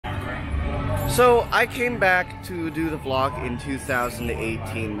So I came back to do the vlog in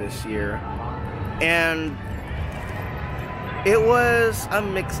 2018 this year, and it was a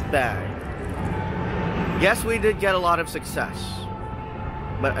mixed bag. Yes, we did get a lot of success,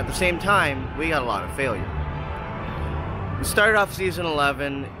 but at the same time, we got a lot of failure. We started off season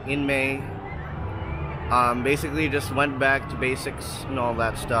 11 in May. Basically just went back to basics and all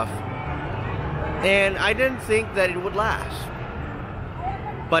that stuff. And I didn't think that it would last.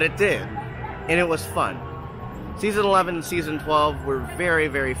 But it did. And it was fun. Season 11 and Season 12 were very,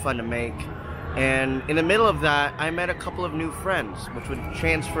 very fun to make. And in the middle of that, I met a couple of new friends, which would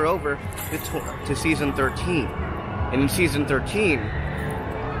transfer over to Season 13. And in Season 13,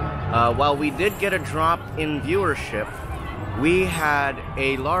 while we did get a drop in viewership, we had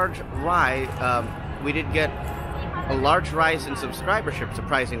a large rise. We did get a large rise in subscribership,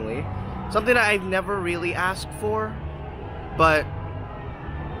 surprisingly. Something that I've never really asked for, but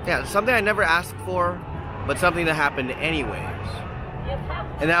yeah, something I never asked for, but something that happened anyways.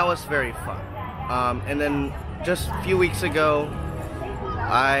 And that was very fun. And then just a few weeks ago,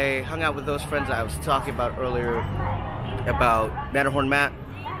 I hung out with those friends that I was talking about earlier, about Matterhorn Matt,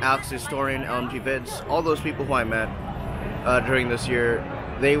 Alex the Historian, LMG Vids, all those people who I met during this year.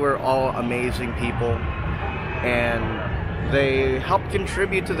 They were all amazing people, and they helped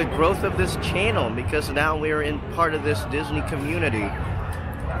contribute to the growth of this channel, because now we're in part of this Disney community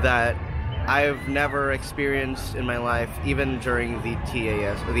that I've never experienced in my life, even during the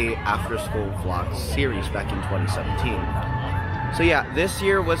TAS, the After School Vlogs series back in 2017. So yeah, this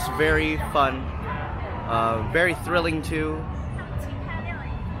year was very fun, very thrilling too.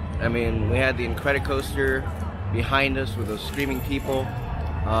 I mean, we had the Incredicoaster behind us with those screaming people.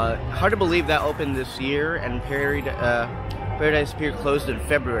 Hard to believe that opened this year, and Paradise Pier closed in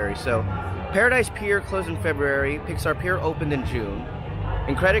February. So Paradise Pier closed in February, Pixar Pier opened in June,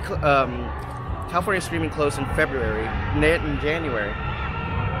 and California Screaming closed in February, in January.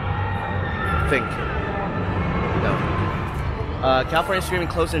 I think. No. California Screaming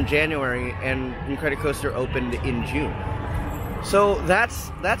closed in January, and Incredicoaster opened in June. So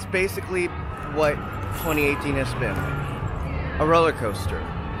that's basically what 2018 has been. A roller coaster.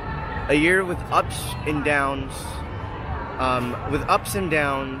 A year with ups and downs,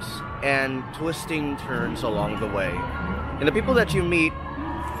 and twisting turns along the way. And the people that you meet,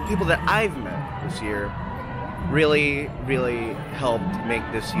 people that I've met this year, really, really helped make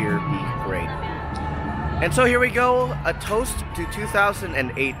this year be great. And so here we go, a toast to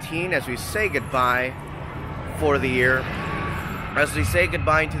 2018 as we say goodbye for the year. As we say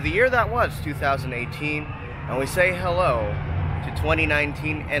goodbye to the year that was 2018, and we say hello to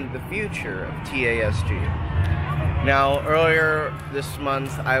 2019 and the future of TASG. Now, earlier this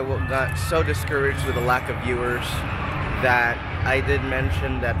month, I got so discouraged with the lack of viewers that I did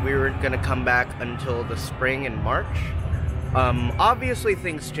mention that we weren't going to come back until the spring in March. Obviously,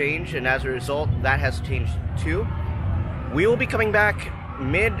 things changed, and as a result, that has changed too. We will be coming back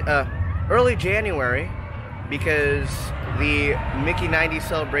early January, because the Mickey 90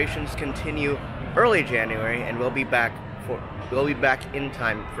 celebrations continue early January, and we'll be back in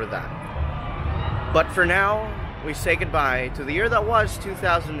time for that. But for now, we say goodbye to the year that was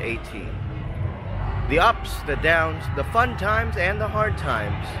 2018. The ups, the downs, the fun times, and the hard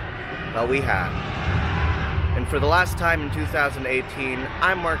times that we had. And for the last time in 2018,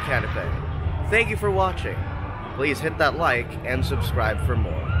 I'm Mark Catape. Thank you for watching. Please hit that like and subscribe for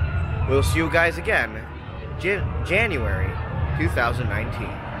more. We'll see you guys again January 2019.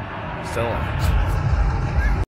 So long.